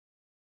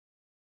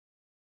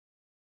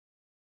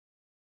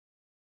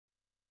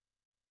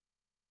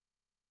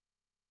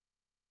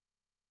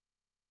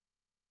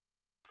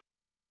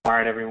All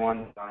right,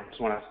 everyone. I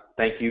just want to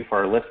thank you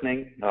for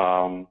listening.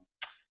 A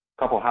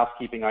couple of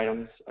housekeeping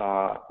items.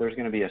 There's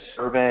going to be a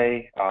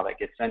survey that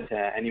gets sent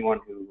to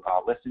anyone who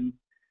listens.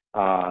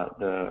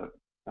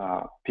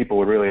 People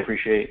would really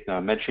appreciate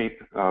MedShape.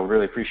 Would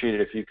really appreciate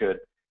it if you could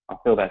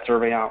fill that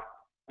survey out.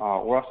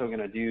 We're also going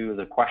to do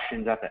the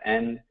questions at the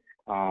end.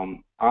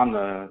 On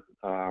the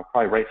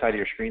probably right side of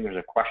your screen, there's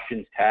a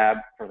questions tab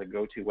for the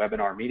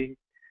GoToWebinar meeting.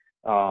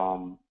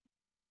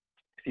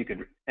 If you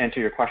could enter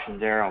your questions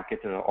there, I'll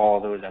get to all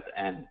of those at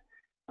the end.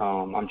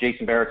 I'm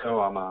Jason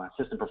Bariteau. I'm an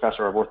assistant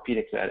professor of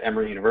orthopedics at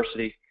Emory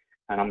University,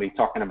 and I'll be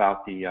talking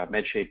about the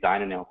MedShape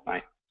DynaNail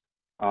tonight.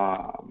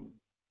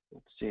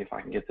 Let's see if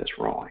I can get this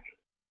rolling.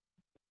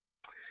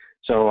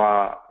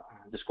 So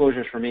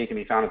disclosures for me can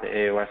be found at the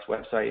AOS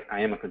website. I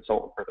am a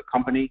consultant for the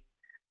company.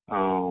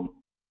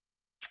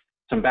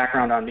 Some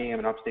background on me: I'm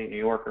an upstate New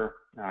Yorker.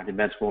 I did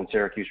med school in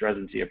Syracuse,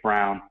 residency at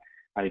Brown.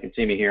 You can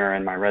see me here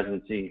in my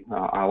residency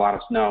on a lot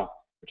of snow,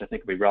 which I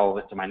think will be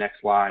relevant to my next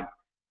slide.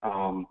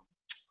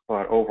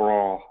 But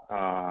overall,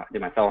 I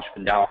did my fellowship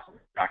in Dallas and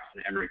practiced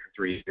in Emory for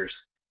 3 years.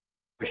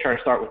 We try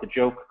to start with a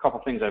joke. A couple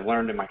things I've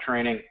learned in my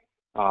training,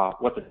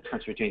 what the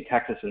difference between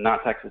Texas and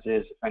not Texas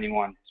is. If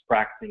anyone is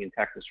practicing in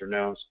Texas or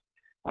knows,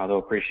 they'll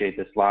appreciate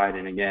this slide.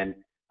 And again,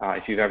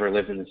 if you've ever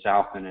lived in the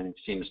South and you've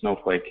seen a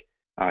snowflake,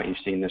 you've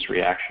seen this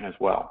reaction as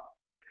well.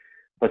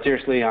 But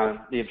seriously,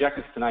 the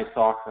objectives of tonight's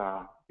talk,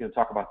 I'm going to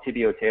talk about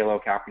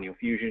tibio-talocalcaneal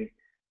fusion.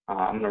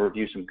 I'm going to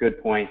review some good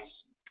points.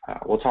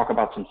 We'll talk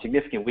about some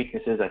significant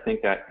weaknesses I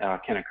think that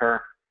can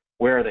occur.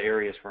 Where are the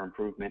areas for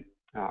improvement?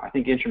 I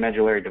think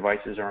intramedullary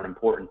devices are an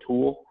important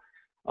tool.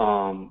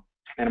 And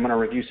I'm going to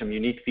review some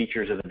unique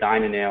features of the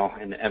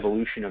DynaNail and the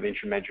evolution of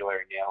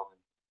intramedullary nails,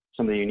 and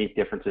some of the unique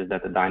differences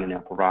that the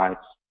DynaNail provides.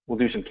 We'll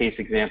do some case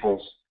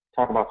examples,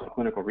 talk about some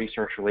clinical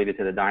research related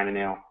to the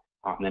DynaNail,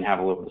 and then have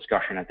a little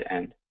discussion at the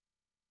end.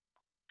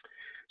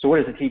 So what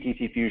is the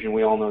TTC fusion?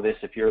 We all know this.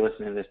 If you're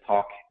listening to this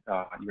talk,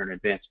 you're an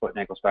advanced foot and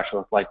ankle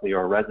specialist, likely,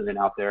 or a resident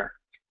out there.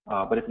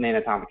 But it's an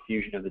anatomic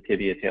fusion of the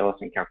tibia, talus,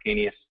 and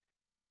calcaneus.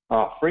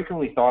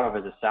 Frequently thought of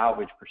as a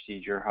salvage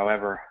procedure.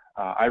 However,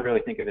 I really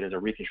think of it as a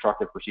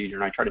reconstructive procedure,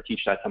 and I try to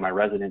teach that to my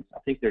residents. I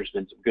think there's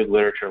been some good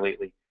literature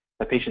lately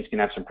that patients can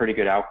have some pretty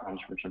good outcomes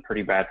from some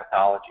pretty bad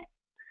pathology.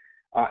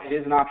 It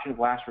is an option of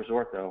last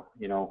resort, though.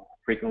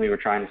 Frequently we're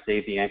trying to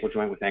save the ankle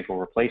joint with ankle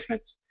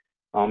replacements.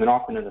 And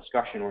often the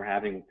discussion we're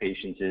having with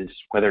patients is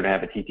whether to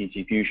have a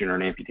TTC fusion or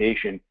an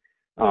amputation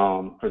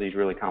for these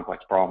really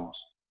complex problems.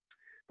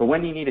 But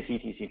when do you need a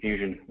TTC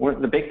fusion? One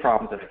of the big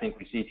problems that I think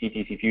we see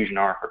TTC fusion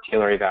are for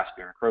talar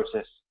avascular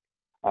necrosis,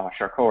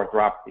 Charcot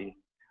arthropathy,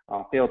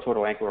 failed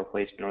total ankle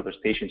replacement, or those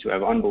patients who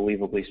have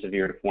unbelievably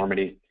severe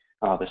deformity,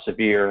 the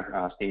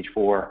severe stage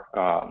 4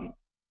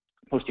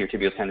 posterior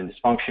tibial tendon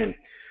dysfunction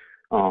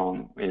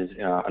is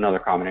another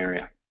common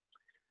area.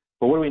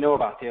 But what do we know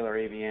about talar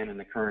AVN and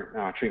the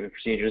current treatment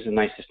procedures? A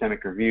nice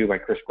systemic review by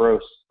Chris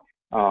Gross.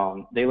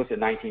 They looked at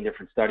 19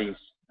 different studies,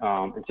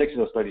 and 6 of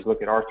those studies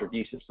looked at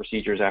arthrodesis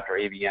procedures after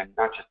AVN,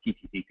 not just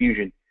TTC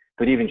fusion,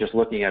 but even just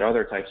looking at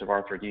other types of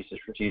arthrodesis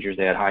procedures.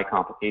 They had high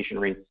complication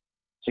rates,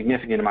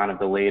 significant amount of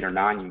delayed or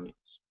non-unions.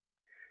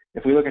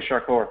 If we look at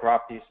Charcot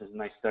arthropathy, this is a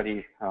nice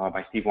study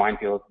by Steve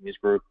Weinfield and his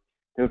group.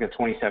 They looked at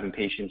 27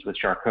 patients with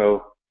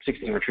Charcot,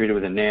 16 were treated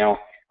with a nail,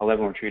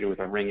 11 were treated with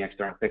a ring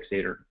external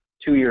fixator.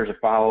 2 years of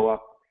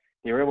follow-up.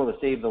 They were able to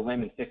save the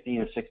limb in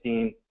 15 of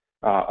 16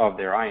 of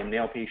their IM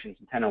nail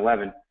patients in 10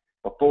 11,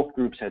 but both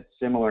groups had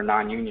similar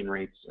non-union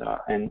rates,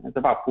 and it's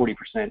about 40%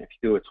 if you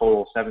do a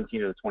total of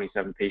 17 of the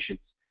 27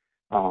 patients.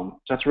 So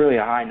that's really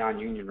a high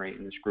non-union rate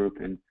in this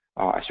group, and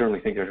I certainly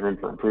think there's room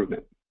for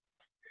improvement.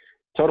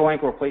 Total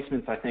ankle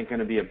replacements, I think, going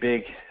to be a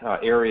big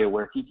area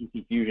where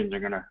TTC fusions are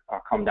going to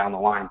come down the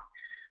line.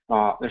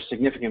 There's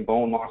significant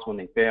bone loss when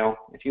they fail.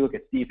 If you look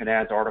at Steve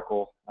Haddad's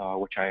article,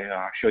 which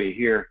I show you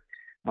here,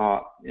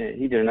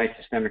 he did a nice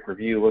systemic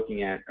review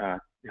looking at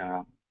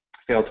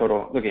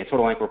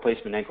total ankle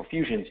replacement and ankle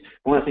fusions.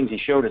 One of the things he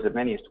showed is that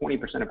many as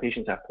 20% of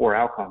patients have poor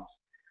outcomes,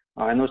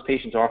 and those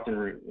patients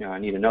often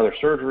need another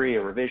surgery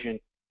or revision,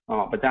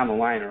 but down the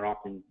line are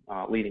often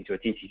leading to a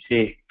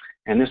TTC,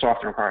 and this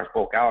often requires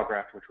bulk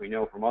allograft, which we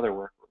know from other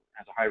work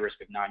has a high risk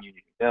of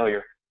non-union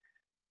failure.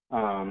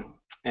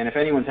 And if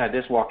anyone's had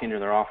this walk into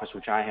their office,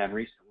 which I had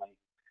recently,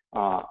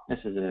 this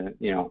is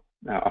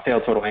a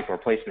failed total ankle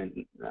replacement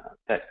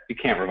that you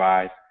can't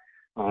revise.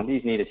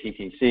 These need a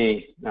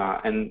TTC,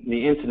 and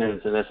the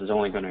incidence of this is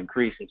only going to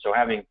increase. And so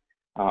having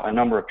a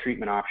number of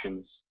treatment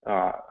options,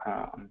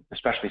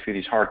 especially for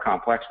these hard,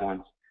 complex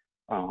ones,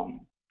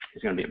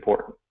 is going to be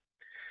important.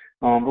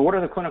 But what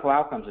are the clinical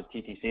outcomes of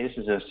TTC? This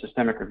is a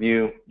systemic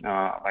review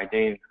by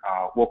Dane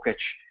Wolkich.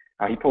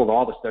 He pulled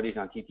all the studies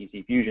on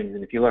TTC fusions,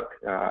 and if you look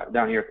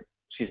down here,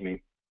 you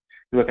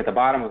look at the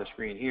bottom of the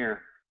screen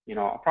here,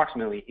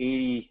 approximately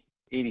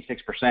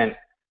 86%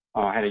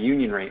 had a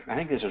union rate. I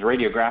think this is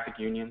radiographic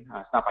union.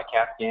 It's not by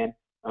CAT scan.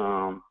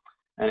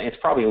 And it's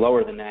probably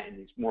lower than that in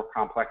these more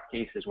complex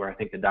cases where I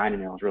think the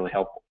DynaNail is really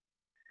helpful.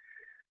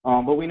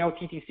 But we know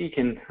TTC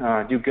can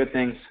do good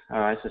things.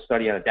 It's a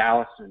study out of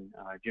Dallas and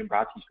Jim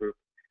Brodsky's group.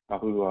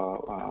 who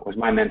was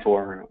my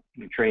mentor,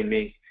 who trained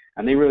me,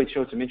 and they really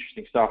showed some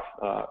interesting stuff.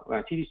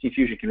 TTC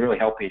Fusion can really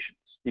help patients.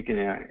 You can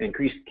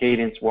increase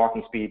cadence,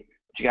 walking speed,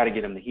 but you got to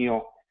get them to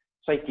heal.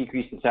 Slight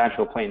decrease in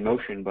sagittal plane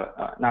motion,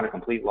 but not a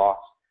complete loss.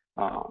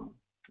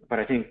 But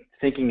I think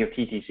thinking of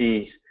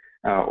TTCs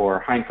or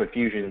hindfoot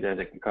fusions as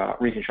a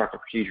reconstructive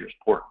procedure is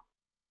important.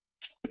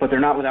 But they're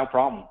not without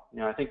problem.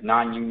 I think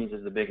non-unions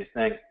is the biggest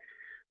thing.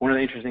 One of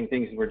the interesting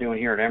things we're doing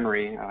here at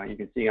Emory, you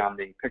can see on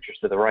the pictures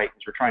to the right,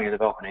 is we're trying to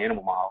develop an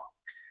animal model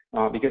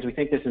because we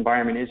think this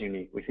environment is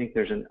unique. We think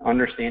there's an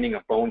understanding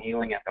of bone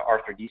healing at the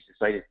arthrodesis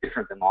site is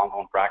different than long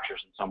bone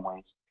fractures in some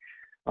ways.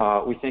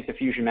 We think the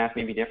fusion mass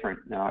may be different.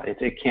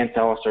 It's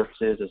cancellous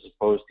surfaces as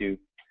opposed to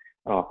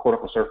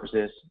cortical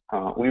surfaces.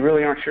 We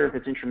really aren't sure if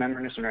it's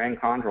intramembranous or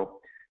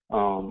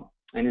enchondral.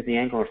 And is the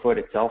ankle or foot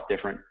itself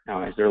different?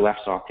 Is there left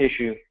soft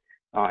tissue?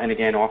 And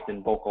again,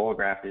 often bulk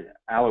allograft is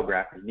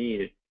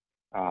needed,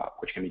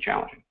 which can be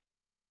challenging.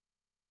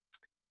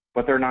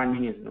 But there are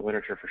non-unions in the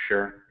literature for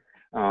sure.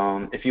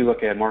 If you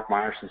look at Mark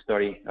Myerson's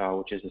study,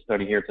 which is the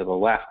study here to the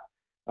left,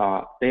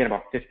 they had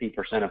about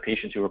 50% of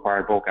patients who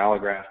required bulk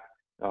allograft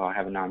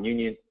have a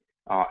non-union,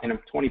 and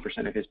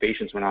 20% of his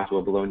patients went on to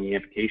a below-knee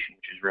amputation,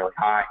 which is really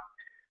high.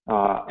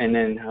 And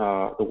then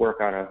the work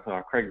out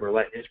of Craig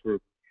Burlett and his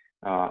group,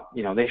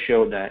 they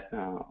showed that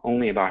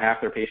only about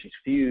half their patients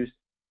fused,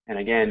 and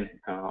again,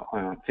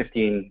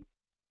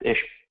 15-ish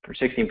or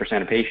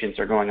 16% of patients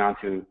are going on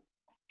to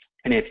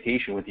an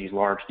amputation with these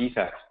large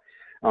defects.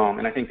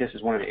 And I think this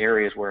is one of the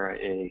areas where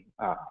a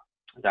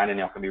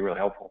DynaNail can be really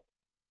helpful.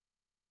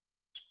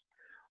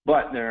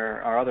 But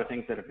there are other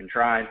things that have been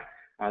tried.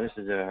 This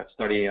is a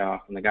study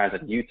from the guys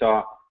at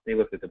Utah. They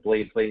looked at the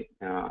blade plate,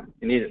 and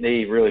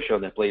they really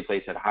showed that blade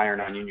plates had a higher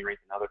non-union rate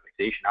than other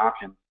fixation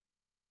options.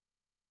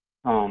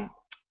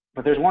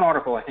 But there's one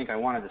article I think I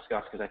want to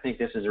discuss because I think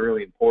this is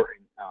really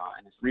important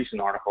in this recent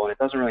article, and it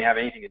doesn't really have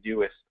anything to do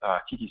with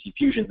TTC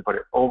fusions, but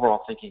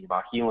overall thinking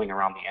about healing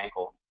around the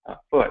ankle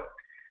foot.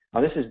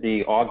 This is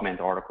the AUGMENT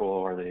article,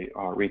 or the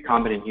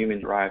recombinant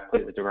human-derived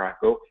platelet-derived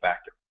growth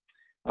factor.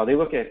 They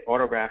look at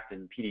autograft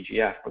and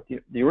PDGF, but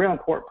the real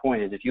important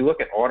point is if you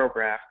look at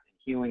autograft and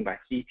healing by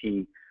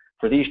CT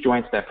for these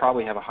joints that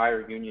probably have a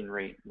higher union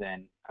rate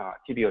than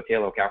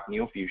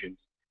tibio-talocalcaneal fusions,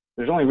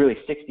 there's only really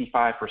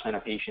 65%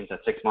 of patients at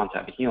 6 months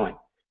have a healing.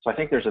 So I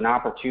think there's an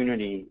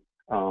opportunity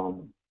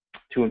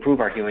to improve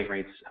our healing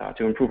rates,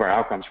 to improve our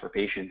outcomes for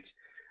patients.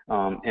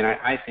 And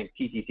I think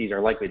TTCs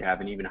are likely to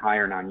have an even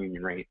higher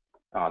non-union rate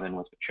than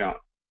what's been shown.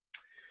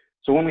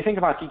 So when we think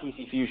about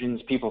TTC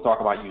fusions, people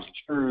talk about using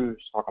screws,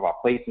 talk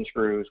about plates and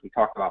screws. We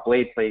talk about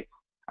blade plates.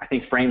 I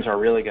think frames are a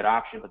really good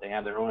option, but they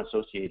have their own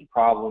associated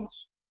problems,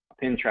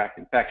 pin tract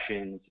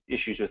infections,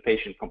 issues with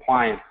patient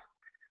compliance.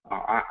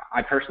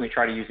 I personally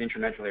try to use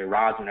intramedullary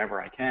rods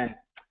whenever I can.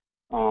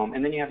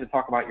 And then you have to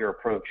talk about your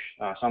approach.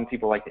 Some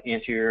people like the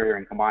anterior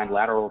and combined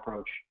lateral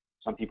approach.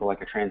 Some people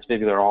like a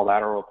transfibular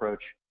all-lateral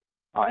approach.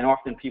 And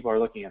often people are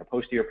looking at a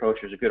posterior approach.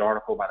 There's a good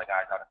article by the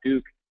guys out of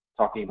Duke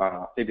talking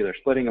about a fibular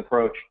splitting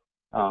approach.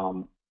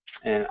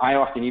 And I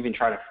often even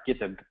try to get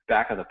the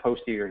back of the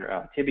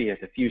posterior tibia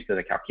to fuse to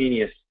the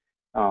calcaneus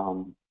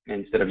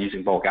instead of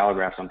using bulk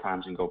allograft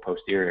sometimes and go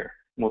posterior.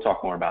 And we'll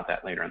talk more about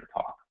that later in the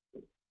talk.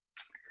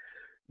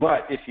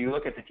 But if you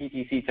look at the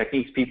TTC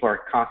techniques, people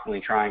are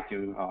constantly trying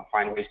to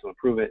find ways to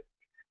improve it.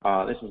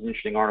 This is an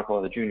interesting article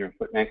of the Junior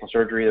Foot and Ankle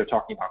Surgery. They're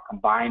talking about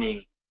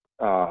combining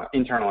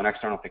internal and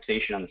external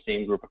fixation on the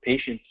same group of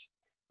patients.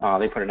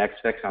 They put an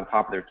X-fix on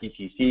top of their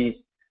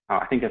TTCs.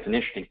 I think that's an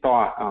interesting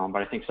thought,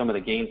 but I think some of the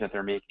gains that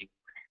they're making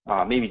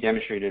may be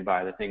demonstrated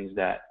by the things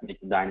that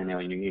make the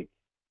DynaNail unique.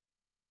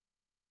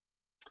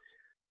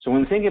 So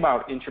when thinking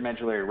about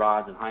intramedullary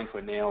rods and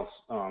hindfoot nails,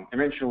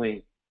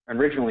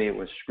 originally it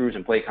was screws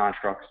and plate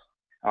constructs.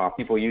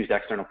 People used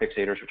external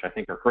fixators, which I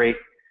think are great.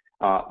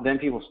 Then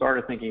people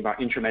started thinking about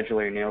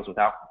intramedullary nails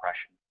without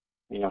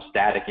compression,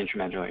 static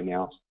intramedullary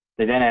nails.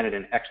 They then added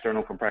an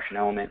external compression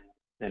element,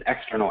 then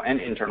external and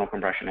internal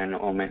compression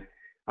element.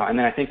 And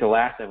then I think the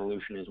last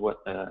evolution is what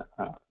the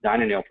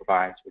DynaNail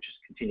provides, which is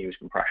continuous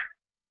compression.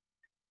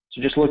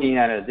 So just looking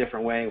at it a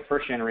different way,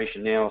 first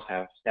generation nails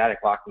have static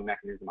locking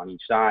mechanism on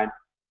each side.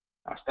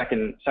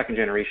 Second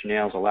generation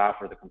nails allow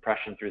for the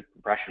compression through the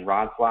compression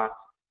rod slots,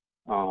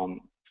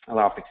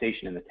 allow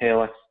fixation in the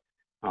talus.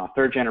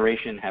 Third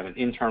generation have an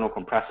internal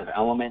compressive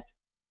element.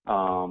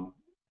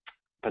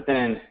 But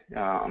then,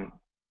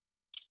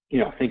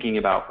 thinking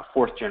about the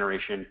fourth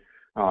generation,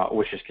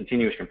 which is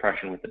continuous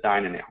compression with the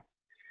DynaNail.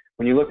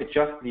 When you look at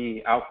just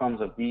the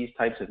outcomes of these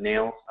types of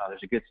nails,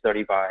 there's a good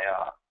study by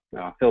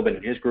Philbin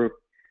and his group.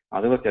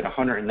 They looked at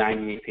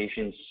 198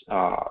 patients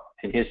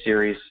in his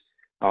series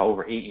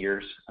over 8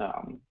 years.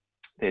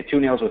 They had 2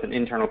 nails with an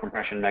internal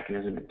compression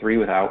mechanism and 3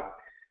 without.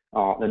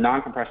 The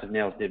non-compressive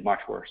nails did much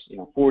worse,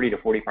 40 to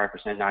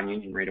 45%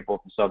 non-union rate of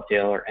both the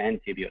subtalar and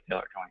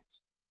tibio-talar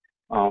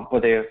joints.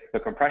 But the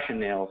compression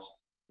nails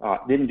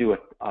they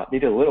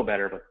did a little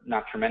better, but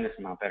not tremendous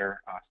amount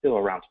better, still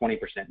around 20%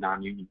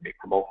 non-union rate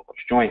for both of those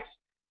joints.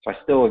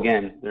 So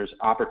again, there's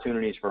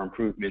opportunities for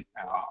improvement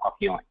of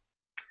healing.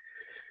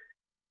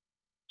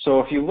 So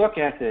if you look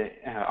at the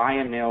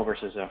IM nail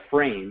versus a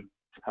frame,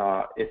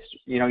 it's,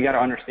 you got to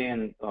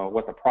understand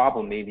what the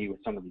problem may be with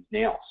some of these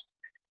nails.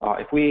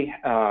 If we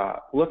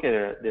look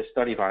at this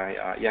study by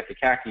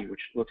Yakikaki, which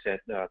looks at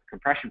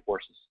compression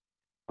forces,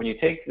 when you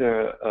take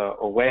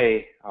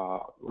away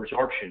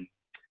resorption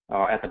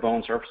at the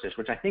bone surfaces,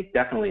 which I think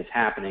definitely is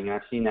happening, and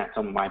I've seen that in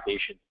some of my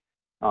patients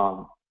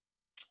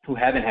who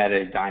haven't had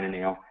a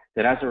DynaNail,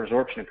 that as the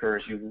resorption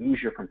occurs, you lose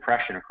your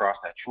compression across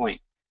that joint,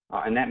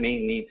 and that may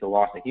lead to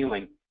loss of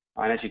healing.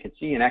 And as you can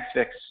see, an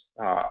X-Fix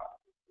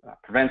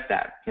prevents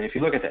that. And if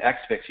you look at the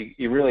X-Fix,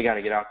 you really got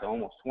to get out to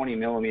almost 20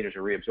 millimeters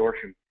of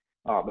reabsorption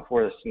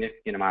before the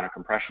significant amount of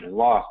compression is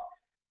lost.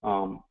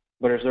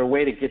 But is there a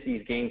way to get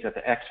these gains that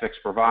the X-Fix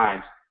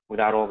provides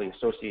without all the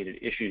associated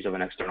issues of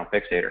an external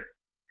fixator?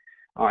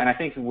 And I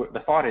think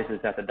the thought is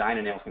that the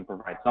DynaNail can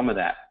provide some of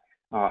that.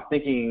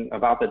 Thinking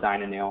about the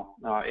DynaNail,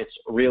 it's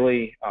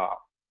really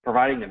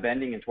providing the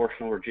bending and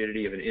torsional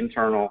rigidity of an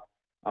internal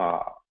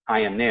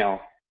IM nail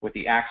with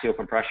the axial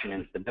compression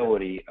and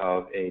stability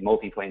of a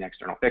multiplane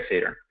external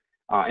fixator.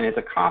 And it's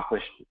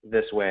accomplished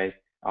this way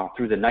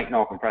through the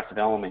nitinol compressive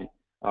element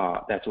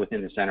that's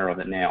within the center of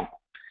the nail.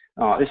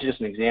 This is just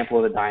an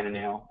example of the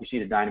DynaNail. You see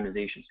the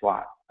dynamization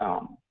slot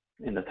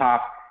in the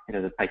top. It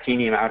has a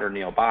titanium outer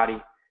nail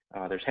body.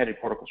 There's headed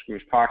cortical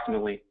screws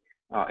proximally.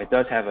 It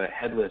does have a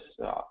headless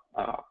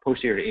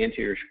posterior to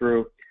anterior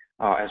screw,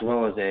 as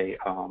well as a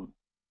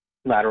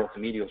lateral to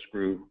medial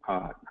screw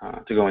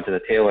to go into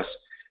the talus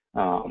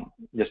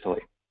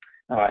distally,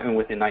 and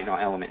with the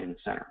nitinol element in the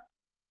center.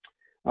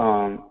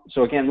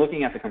 So again,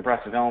 looking at the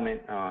compressive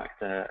element,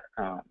 it's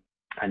a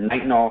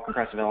nitinol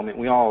compressive element.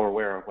 We all are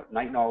aware of what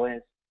nitinol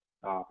is.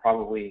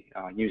 Probably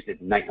used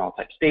it in nitinol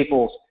type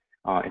staples.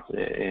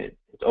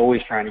 It's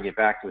always trying to get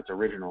back to its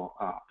original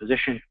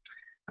position.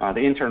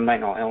 The internal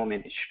nitinol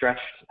element is stretched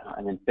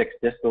and then fixed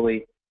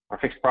distally, or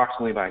fixed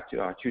proximally by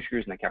two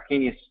screws in the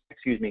calcaneus,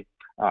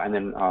 and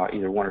then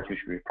either one or two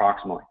screws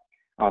proximally.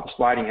 The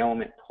sliding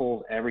element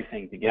pulls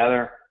everything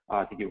together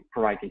to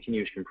provide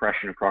continuous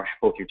compression across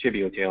both your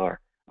tibiotalar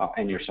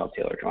and your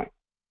subtalar joint.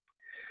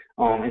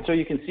 And so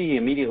you can see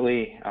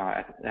immediately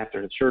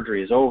after the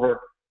surgery is over,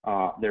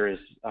 there is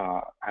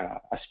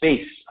a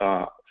space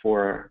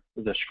for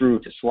the screw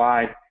to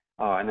slide,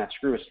 and that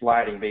screw is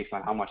sliding based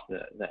on how much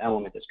the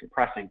element is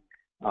compressing.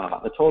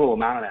 The total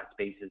amount of that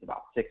space is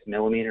about 6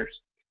 millimeters.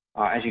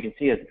 As you can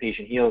see, as the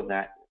patient heals,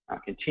 that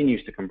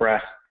continues to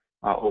compress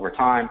over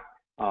time.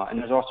 And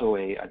there's also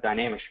a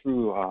dynamic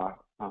screw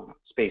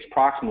space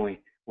proximally,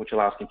 which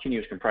allows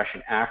continuous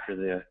compression after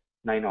the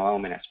nitinol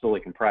element has fully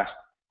compressed,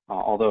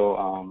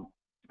 although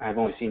I've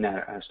only seen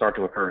that start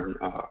to occur in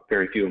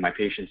very few of my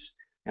patients.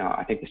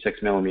 I think the 6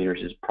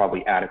 millimeters is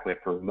probably adequate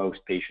for most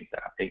patients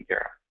that I've taken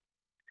care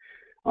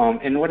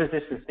of. And what does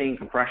this sustained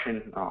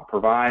compression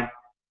provide?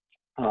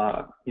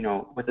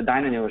 With the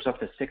DynaNail, there's up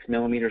to 6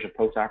 millimeters of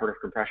postoperative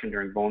compression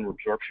during bone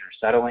reabsorption or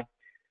settling.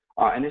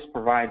 And this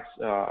provides,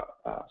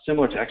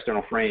 similar to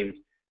external frames,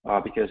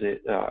 because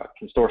it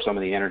can store some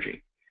of the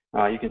energy.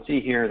 You can see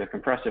here the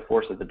compressive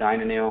force of the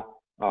DynaNail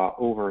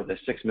over the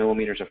 6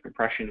 millimeters of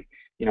compression.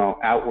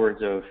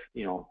 Outwards of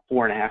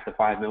 4.5 to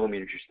 5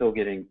 millimeters, you're still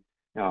getting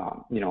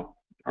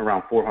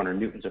around 400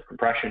 newtons of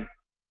compression.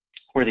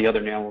 Where the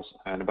other nails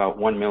at about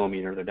 1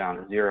 millimeter, they're down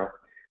to 0.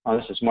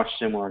 This is much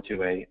similar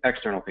to an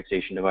external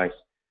fixation device,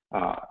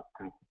 but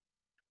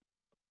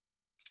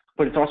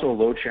it's also a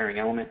load-sharing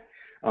element.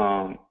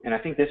 And I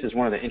think this is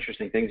one of the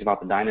interesting things about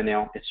the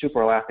DynaNail. Its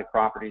superelastic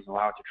properties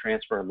allow it to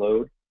transfer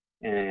load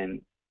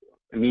and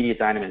immediate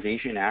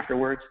dynamization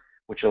afterwards,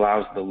 which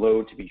allows the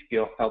load to be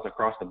felt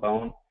across the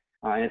bone.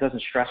 And it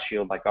doesn't stress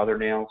shield like other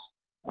nails,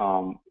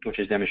 which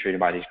is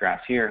demonstrated by these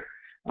graphs here,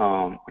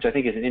 which I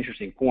think is an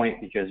interesting point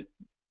because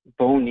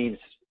bone needs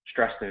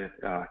stress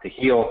to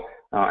heal.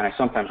 And I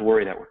sometimes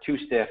worry that we're too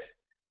stiff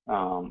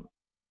and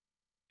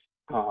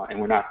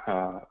we're not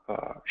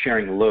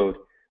sharing the load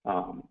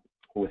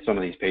with some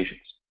of these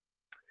patients.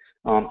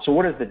 So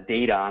what is the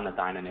data on the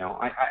DynaNail?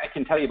 I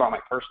can tell you about my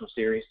personal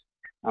series.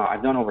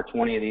 I've done over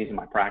 20 of these in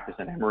my practice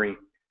at Emory.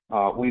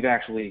 We've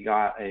actually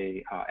got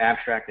a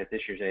abstract at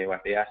this year's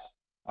AOFAS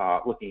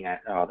looking at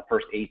the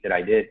first 8 that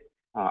I did.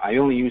 I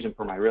only use them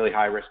for my really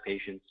high-risk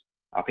patients,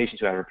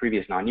 patients who have a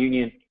previous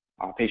non-union,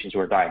 patients who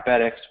are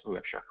diabetics, who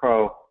have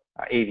Charcot,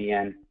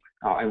 AVN,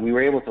 and we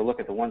were able to look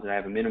at the ones that I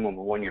have a minimum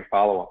of 1-year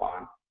follow-up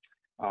on.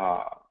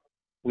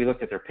 We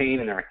looked at their pain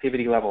and their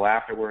activity level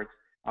afterwards.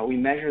 We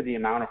measured the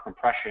amount of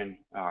compression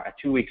at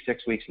 2 weeks,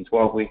 6 weeks, and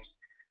 12 weeks.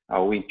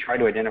 We tried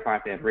to identify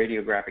if they had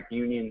radiographic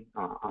union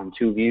on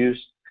 2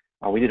 views.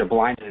 We did a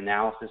blinded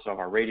analysis of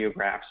our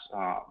radiographs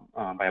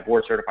by a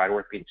board-certified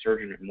orthopedic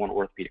surgeon and 1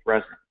 orthopedic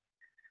resident.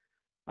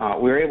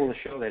 We were able to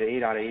show that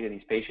 8 out of 8 of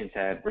these patients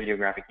had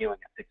radiographic healing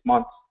at 6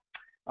 months.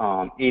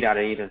 8 out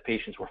of 8 of the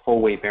patients were full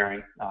weight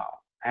bearing.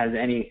 As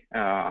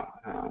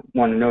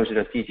one knows that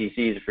does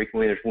TTCs,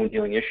 frequently there's wound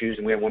healing issues,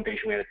 and we had one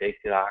patient we had to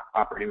take to the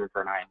operating room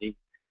for an IND.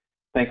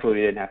 Thankfully,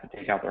 we didn't have to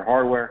take out their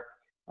hardware.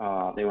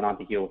 They went on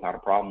to heal without a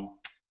problem,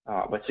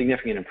 but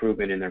significant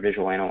improvement in their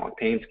visual analog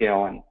pain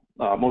scale, and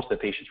most of the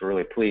patients were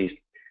really pleased.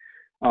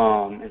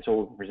 And so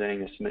we're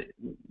presenting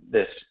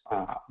this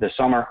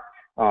summer.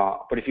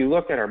 But if you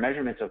look at our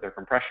measurements of their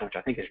compression, which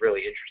I think is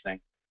really interesting,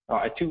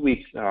 at 2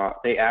 weeks,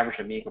 they averaged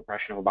a mean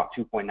compression of about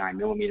 2.9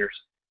 millimeters.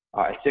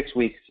 At 6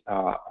 weeks,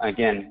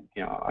 again,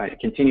 it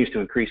continues to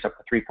increase up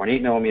to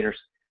 3.8 millimeters.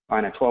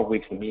 And at 12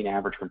 weeks, the mean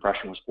average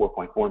compression was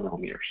 4.4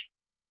 millimeters.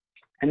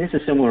 And this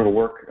is similar to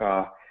work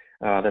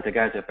that the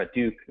guys up at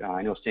Duke,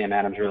 I know Sam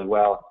Adams really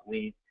well,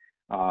 Lee,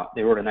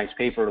 they wrote a nice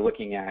paper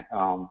looking at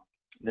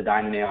the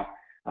DynaNail.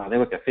 They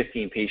looked at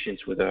 15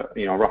 patients with a,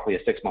 roughly a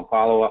 6-month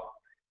follow-up.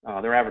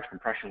 Their average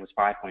compression was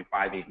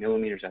 5.58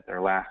 millimeters at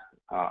their last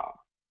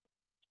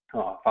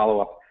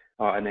follow-up,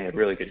 and they had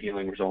really good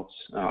healing results.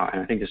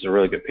 And I think this is a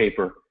really good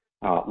paper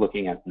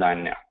looking at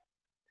DynaNail.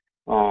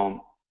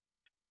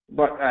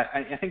 But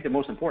I think the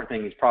most important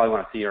thing is probably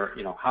want to see are,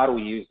 how do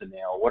we use the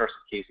nail? What are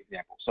some case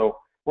examples? So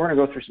we're going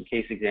to go through some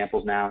case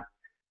examples now.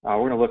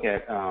 We're going to look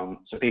at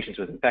some patients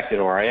with infected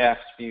ORIFs,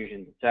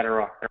 fusions, et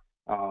cetera.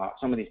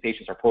 Some of these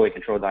patients are poorly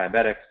controlled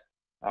diabetics.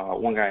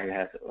 One guy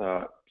has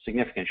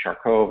significant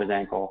Charcot of his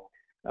ankle.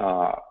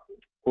 We'll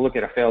look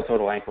at a failed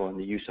total ankle and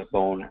the use of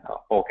bone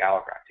bulk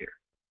allograft here.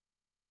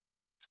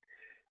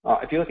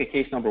 If you look at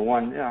case number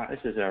 1, this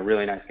is a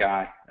really nice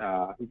guy.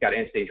 He's got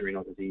end-stage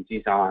renal disease.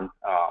 He's on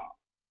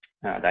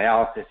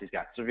dialysis. He's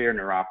got severe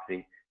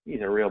neuropathy.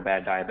 He's a real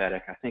bad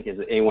diabetic. I think his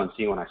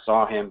A1C when I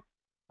saw him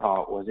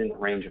was in the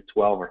range of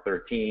 12 or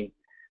 13.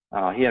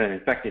 He had an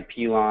infected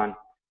pilon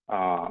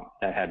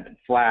that had been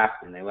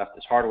flapped, and they left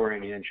his hardware,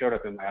 and he then showed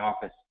up in my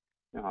office.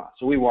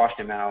 So we washed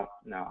him out,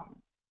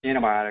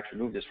 antibiotics,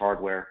 removed his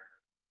hardware,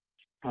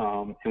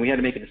 and we had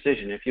to make a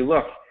decision. If you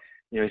look,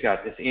 he's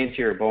got this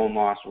anterior bone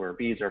loss where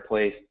beads are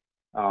placed.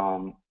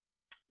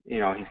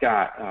 He's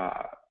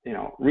got,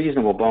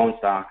 reasonable bone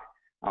stock.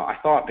 I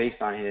thought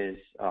based on his,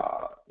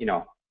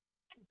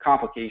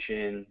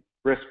 complication,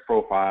 risk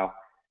profile,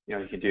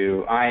 you could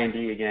do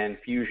IND again,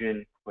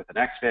 fusion with an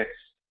X-fix.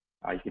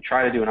 You could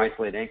try to do an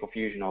isolated ankle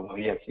fusion, although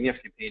he had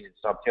significant pain in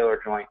the subtalar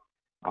joint.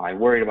 I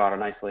worried about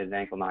an isolated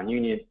ankle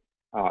non-union,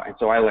 and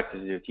so I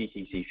elected to do a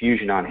TTC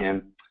fusion on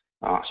him.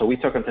 So we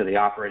took him to the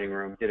operating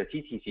room, did a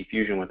TTC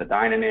fusion with a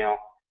DynaNail.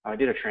 I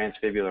did a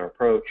transfibular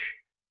approach.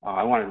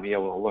 I wanted to be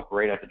able to look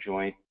right at the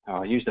joint.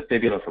 Used the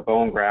fibula for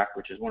bone graft,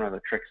 which is one of the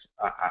tricks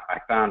I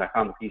found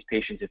with these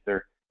patients. If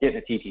they're getting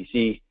a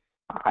TTC,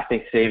 I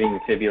think saving the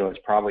fibula is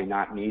probably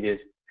not needed.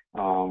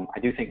 I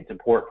do think it's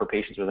important for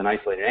patients with an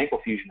isolated ankle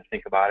fusion to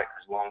think about it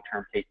because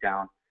long-term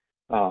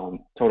takedown,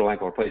 total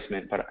ankle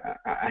replacement, but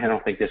I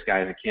don't think this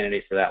guy is a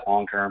candidate for that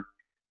long-term.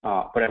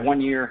 But at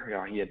 1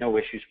 year, he had no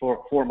issues.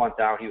 4 months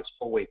out, he was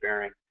full weight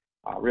bearing,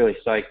 really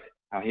psyched.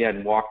 He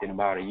hadn't walked in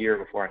about a year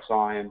before I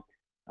saw him,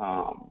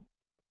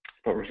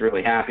 but was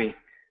really happy.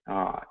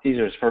 These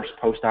are his first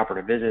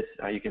post-operative visits.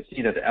 You can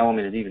see that the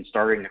element is even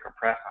starting to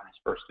compress on his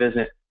first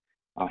visit.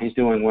 He's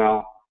doing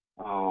well.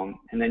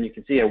 And then you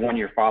can see at 1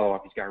 year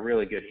follow-up, he's got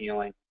really good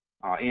healing.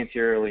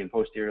 Anteriorly and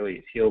posteriorly,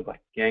 he's healed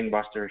like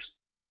gangbusters.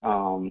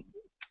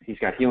 He's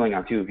got healing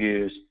on 2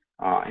 views,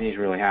 and he's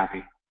really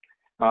happy.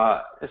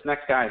 This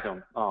next guy is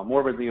a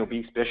morbidly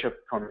obese bishop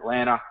from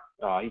Atlanta.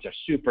 He's a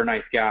super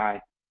nice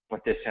guy,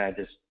 but this had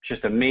this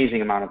just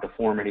amazing amount of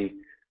deformity.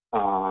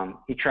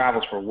 He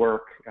travels for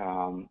work.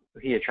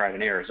 He had tried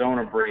an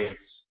Arizona brace.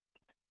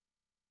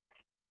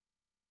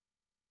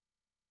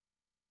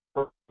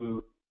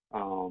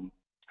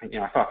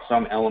 I thought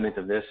some element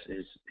of this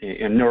is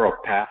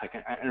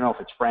neuropathic. I don't know if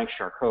it's Frank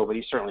Charcot, but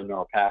he's certainly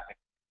neuropathic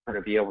for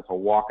to be able to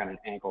walk on an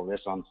ankle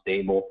this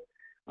unstable,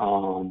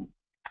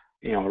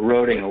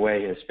 eroding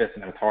away his fifth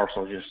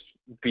metatarsal, just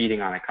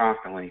beating on it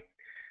constantly.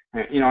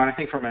 And I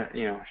think from a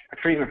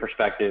treatment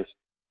perspective,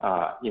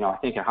 I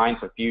think a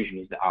hindfoot fusion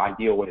is the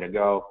ideal way to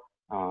go.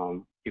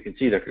 You can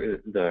see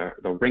the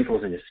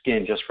wrinkles in his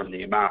skin just from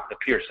the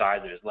pure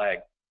size of his leg.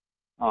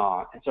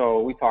 And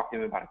so we talked to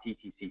him about a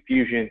TTC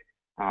fusion.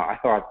 I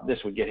thought this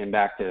would get him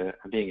back to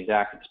being as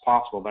active as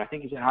possible, but I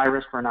think he's at high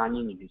risk for a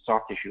non-union. His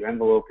soft tissue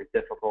envelope is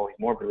difficult. He's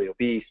morbidly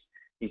obese.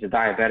 He's a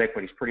diabetic,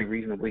 but he's pretty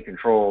reasonably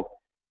controlled.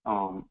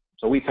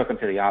 So we took him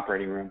to the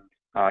operating room.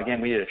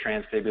 Again, we did a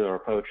transfibular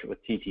approach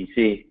with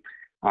TTC.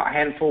 I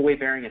had him full weight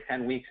bearing at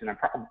 10 weeks, and I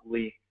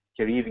probably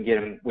could even get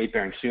him weight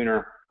bearing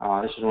sooner.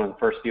 This was one of the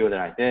first few that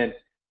I did.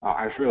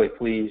 I was really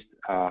pleased.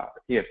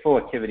 He had full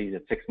activities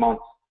at 6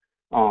 months.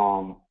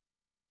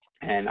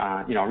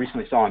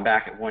 Recently saw him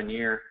back at 1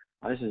 year.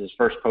 This is his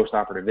first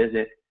post-operative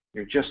visit.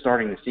 You're just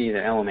starting to see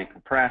the element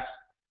compress.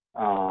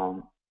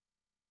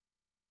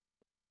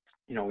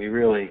 We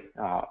really,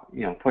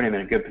 put him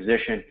in a good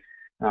position.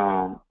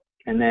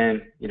 And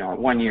then, at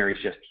 1 year,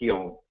 he's just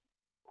healed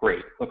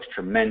great. Looks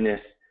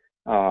tremendous.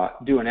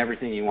 Doing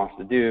everything he wants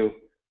to do.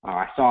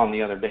 I saw him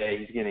the other day.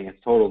 He's getting his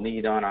total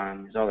knee done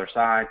on his other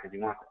side because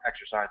he wants to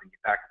exercise and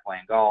get back to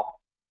playing golf.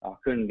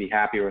 Couldn't be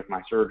happier with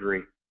my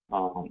surgery.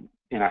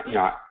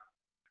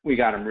 We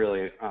got him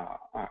really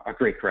a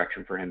great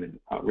correction for him and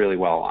really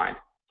well aligned.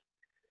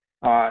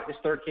 This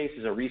third case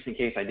is a recent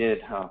case I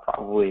did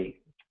probably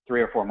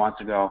 3 or 4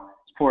 months ago.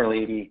 This poor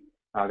lady,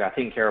 got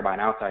taken care of by an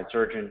outside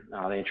surgeon.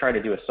 They tried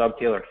to do a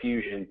subtalar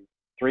fusion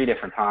 3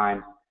 different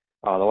times.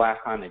 The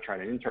last time they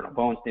tried an internal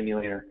bone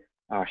stimulator.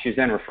 She was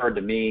then referred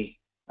to me,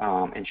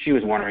 and she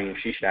was wondering if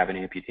she should have an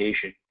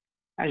amputation.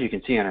 As you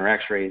can see on her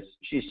x-rays,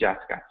 she's just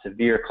got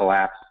severe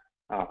collapse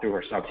through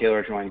her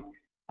subtalar joint.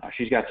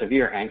 She's got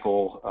severe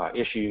ankle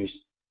issues.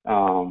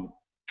 I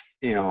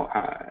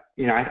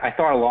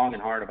thought long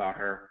and hard about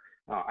her.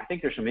 I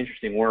think there's some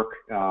interesting work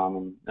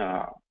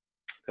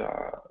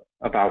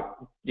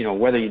about,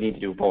 whether you need to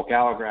do bulk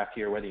allograft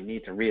here, whether you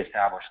need to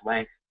reestablish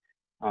length.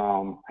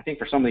 I think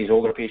for some of these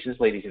older patients,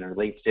 ladies in their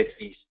late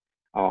 60s,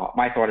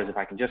 my thought is if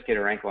I can just get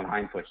her ankle and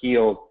hind foot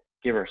healed,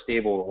 give her a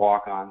stable to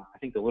walk on, I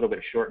think a little bit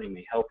of shortening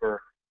may help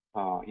her,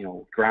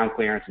 ground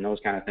clearance and those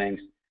kind of things.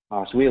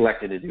 So we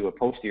elected to do a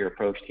posterior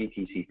approach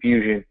TTC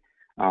fusion,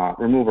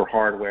 remove her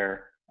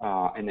hardware,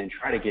 and then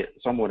try to get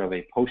somewhat of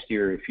a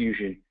posterior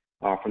fusion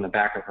from the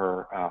back of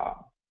her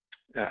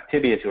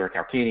tibia to her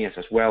calcaneus,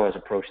 as well as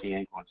approach the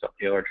ankle and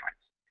subtalar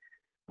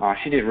joints.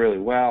 She did really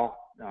well.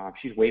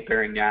 She's weight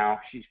bearing now.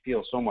 She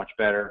feels so much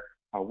better.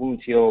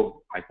 Wounds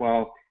healed quite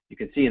well. You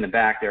can see in the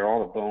back there all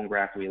the bone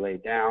graft we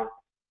laid down.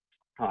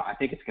 I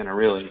think it's going to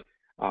really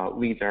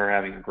lead to her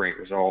having a great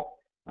result.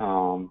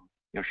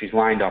 She's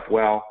lined up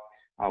well.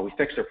 We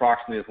fixed her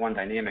proximally with 1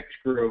 dynamic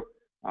screw.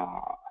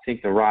 I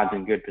think the rod's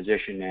in good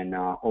position, and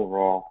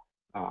overall,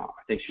 I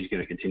think she's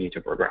going to continue to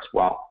progress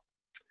well.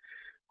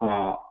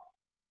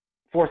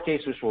 4th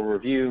case, which we'll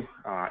review,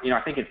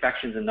 I think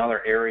infection's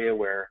another area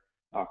where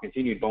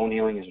continued bone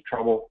healing is a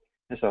trouble.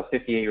 This is a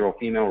 58-year-old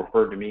female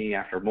referred to me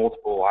after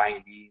multiple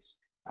INDs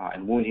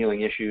and wound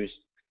healing issues.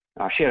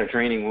 She had a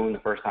draining wound the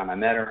first time I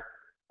met her.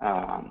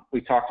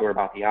 We talked to her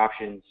about the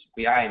options.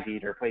 We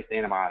IND'd her, placed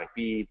antibiotic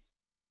beads,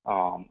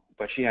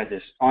 but she had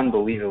this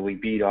unbelievably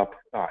beat up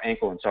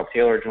ankle and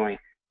subtalar joint,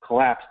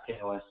 collapsed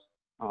talus,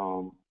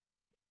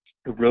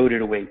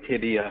 eroded away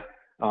tibia.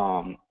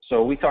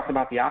 So we talked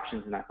about the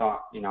options, and I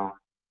thought,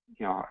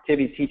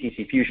 tibia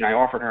TTC fusion. I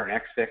offered her an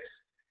X-fix.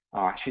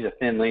 She's a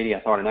thin lady.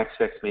 I thought an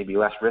X-fix may be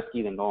less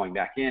risky than going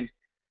back in.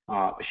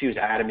 But she was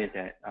adamant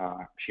that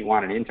she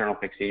wanted internal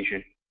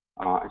fixation.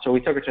 And so we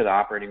took her to the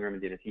operating room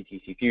and did a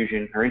TTC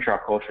fusion. Her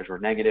intraocular cultures were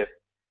negative.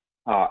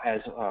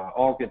 As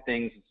all good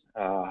things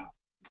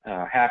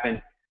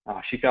happen,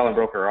 she fell and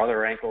broke her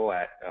other ankle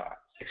at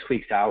 6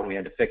 weeks out, and we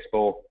had to fix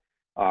both.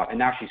 And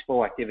now she's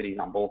full activities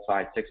on both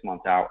sides 6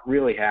 months out.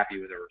 Really happy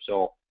with her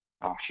result.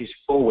 She's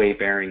full weight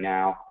bearing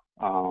now.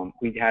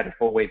 We had her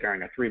full weight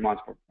bearing at 3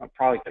 months, but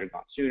probably could have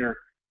gone sooner.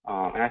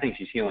 And I think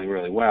she's healing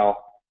really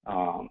well.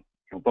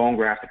 Bone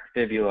graft at her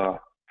fibula,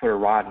 put her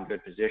rod in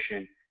good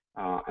position,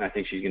 and I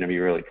think she's going to be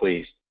really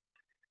pleased.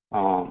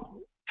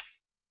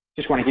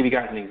 Just want to give you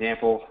guys an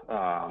example.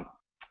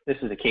 This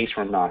is a case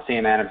from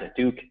Sam Adams at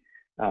Duke.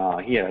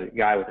 He had a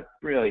guy with a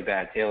really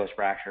bad talus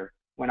fracture,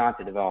 went on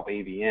to develop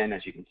AVN,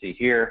 as you can see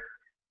here.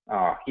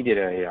 He did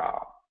a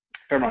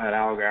femoral head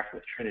allograft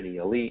with Trinity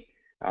Elite.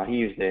 He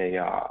used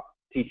a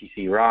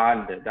TTC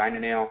rod, the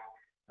DynaNail,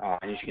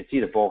 and as you can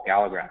see the bulk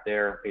allograft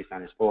there based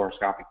on his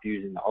fluoroscopic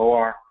fuse in the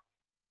OR.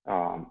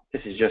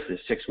 This is just his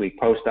 6-week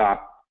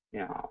post-op,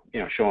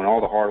 showing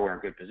all the hardware in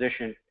good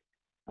position.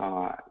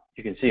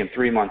 You can see him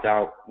 3 months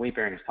out, weight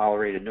bearing is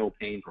tolerated, no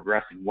pain,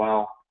 progressing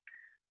well.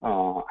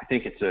 I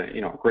think it's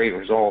a great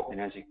result, and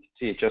as you can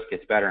see, it just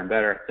gets better and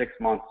better. At 6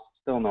 months,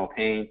 still no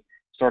pain,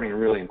 starting to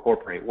really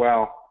incorporate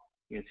well.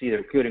 You can see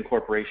the good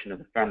incorporation of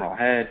the femoral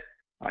head.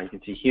 You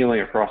can see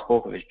healing across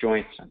both of his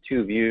joints on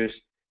 2 views.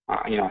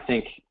 I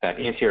think that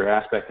anterior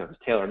aspect of his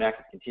talar neck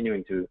is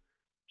continuing to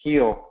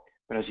heal,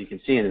 but as you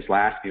can see in this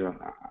last view,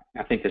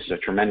 I think this is a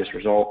tremendous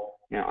result.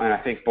 And I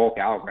think bulk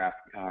allograft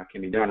can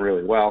be done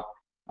really well.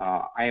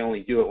 I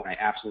only do it when I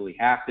absolutely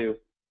have to,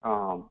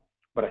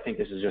 but I think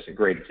this is just a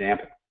great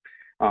example.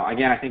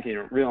 Again, I think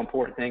a real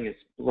important thing is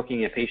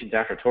looking at patients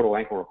after total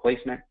ankle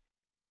replacement.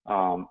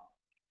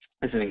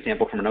 This is an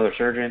example from another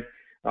surgeon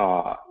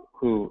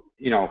who,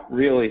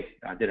 really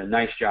did a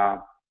nice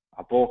job,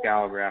 a bulk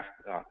allograft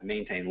to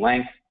maintain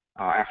length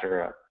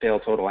after a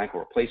failed total ankle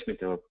replacement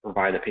to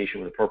provide the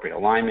patient with appropriate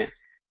alignment.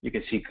 You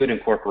can see good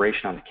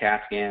incorporation on the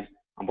CAT scan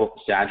on both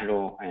the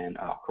sagittal and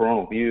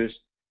coronal views.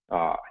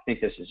 I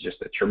think this is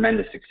just a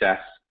tremendous success,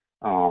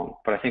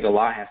 but I think a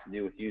lot has to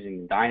do with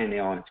using the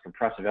DynaNail and its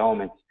compressive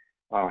elements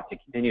to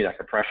continue that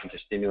compression to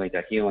stimulate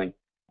that healing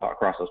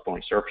across those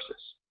bony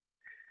surfaces.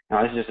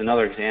 Now, this is just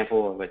another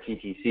example of a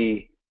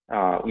TTC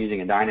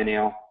using a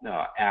DynaNail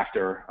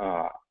after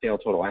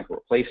failed total ankle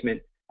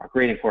replacement.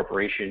 Great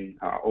incorporation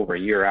over a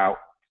year out.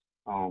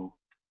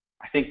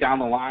 I think down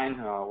the line,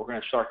 we're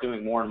going to start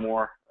doing more and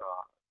more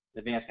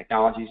advanced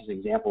technologies. This is an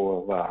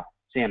example of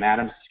Sam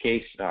Adams'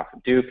 case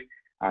from Duke,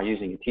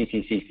 using a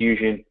TTC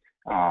fusion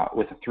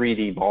with a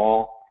 3D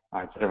ball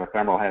instead of a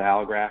femoral head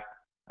allograft.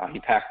 He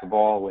packs the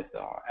ball with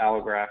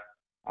allograft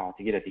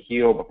to get it to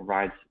heal, but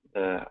provides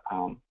the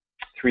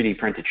 3D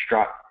printed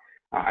strut.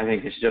 I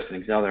think this is just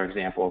another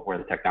example of where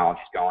the technology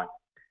is going.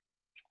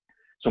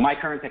 So my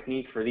current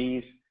technique for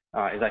these,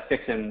 is I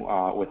fix them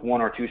with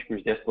 1 or 2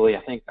 screws distally.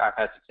 I think I've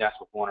had success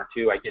with 1 or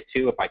 2. I get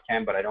 2 if I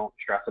can, but I don't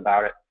stress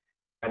about it.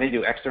 I then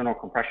do external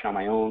compression on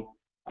my own,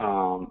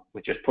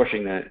 with just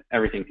pushing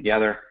everything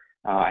together.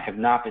 I have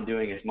not been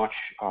doing as much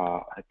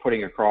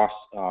putting across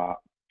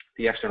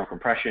the external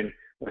compression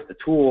with the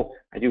tool.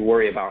 I do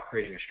worry about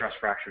creating a stress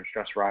fracture,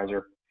 stress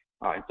riser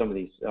in some of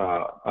these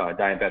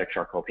diabetic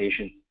Charcot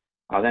patients.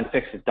 Then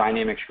fix the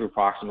dynamic screw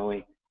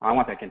proximally. I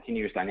want that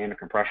continuous dynamic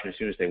compression as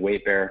soon as they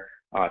weight bear.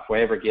 If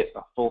we ever get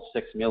a full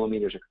 6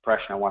 millimeters of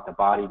compression, I want the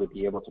body to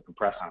be able to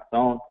compress on its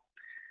own.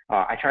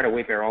 I try to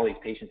weight bear all these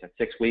patients at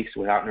 6 weeks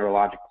without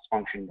neurologic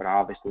dysfunction, but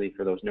obviously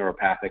for those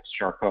neuropathics,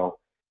 Charcot,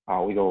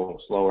 we go a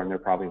little slower, and they're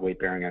probably weight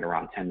bearing at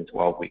around 10 to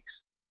 12 weeks.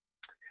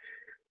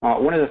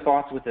 One of the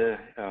thoughts with the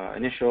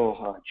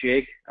initial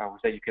jig was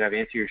that you could have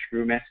anterior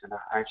screw miss, and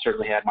I've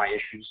certainly had my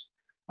issues.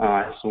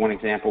 This is one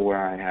example where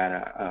I had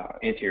an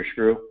anterior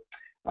screw.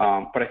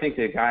 But I think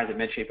the guys at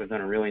MedShape have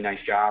done a really nice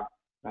job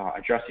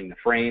adjusting the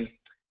frame.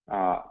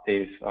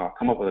 They've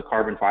come up with a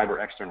carbon fiber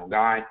external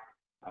guide.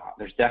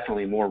 There's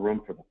definitely more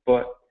room for the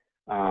foot,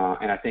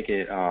 and I think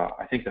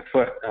the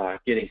foot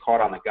getting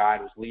caught on the guide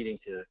was leading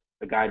to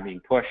the guide being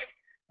pushed,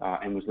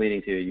 and was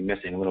leading to you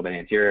missing a little bit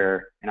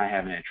anterior, and I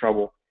having any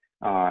trouble.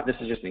 This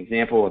is just an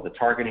example of the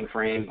targeting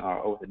frame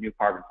with the new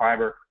carbon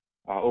fiber.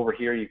 Over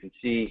here, you can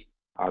see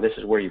this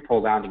is where you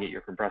pull down to get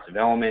your compressive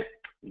element.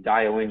 You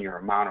dial in your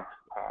amount of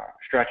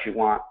stretch you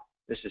want.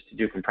 This is to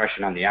do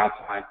compression on the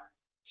outside.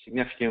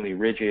 Significantly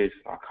rigid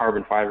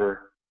carbon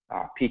fiber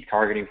peak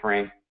targeting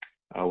frame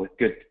with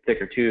good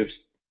thicker tubes.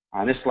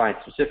 This slide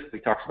specifically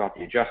talks about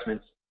the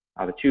adjustments.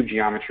 The tube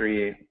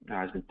geometry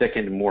has been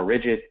thickened and more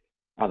rigid.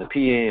 The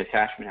PA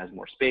attachment has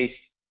more space,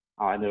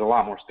 and there's a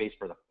lot more space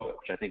for the foot,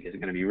 which I think is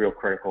going to be real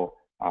critical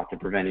to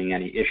preventing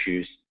any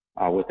issues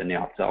with the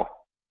nail itself.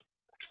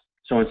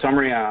 So in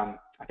summary, I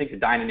think the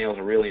DynaNail is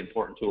a really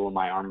important tool in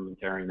my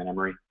armamentarium at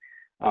Emory.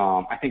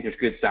 I think there's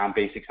good sound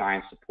basic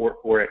science support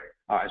for it,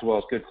 as well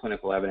as good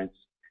clinical evidence.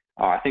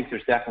 I think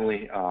there's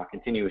definitely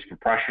continuous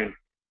compression.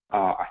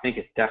 I think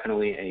it's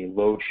definitely a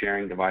load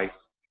sharing device.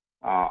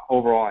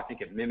 Overall, I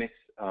think it mimics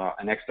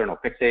an external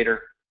fixator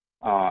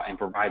and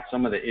provides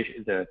some of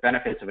the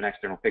benefits of an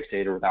external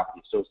fixator without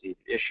the associated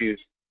issues.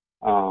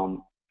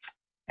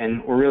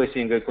 And we're really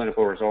seeing good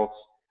clinical results.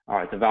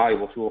 It's a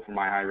valuable tool for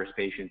my high-risk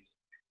patients,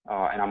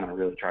 and I'm going to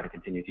really try to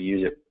continue to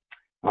use it.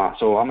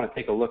 So I'm going to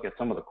take a look at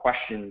some of the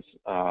questions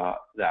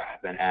that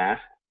have been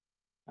asked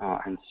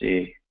and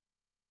see.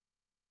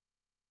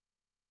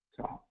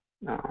 So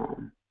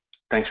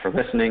thanks for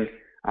listening.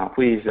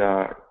 Please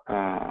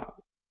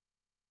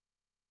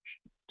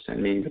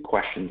send me the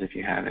questions if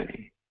you have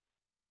any.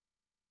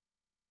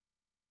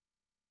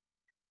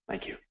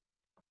 Thank you.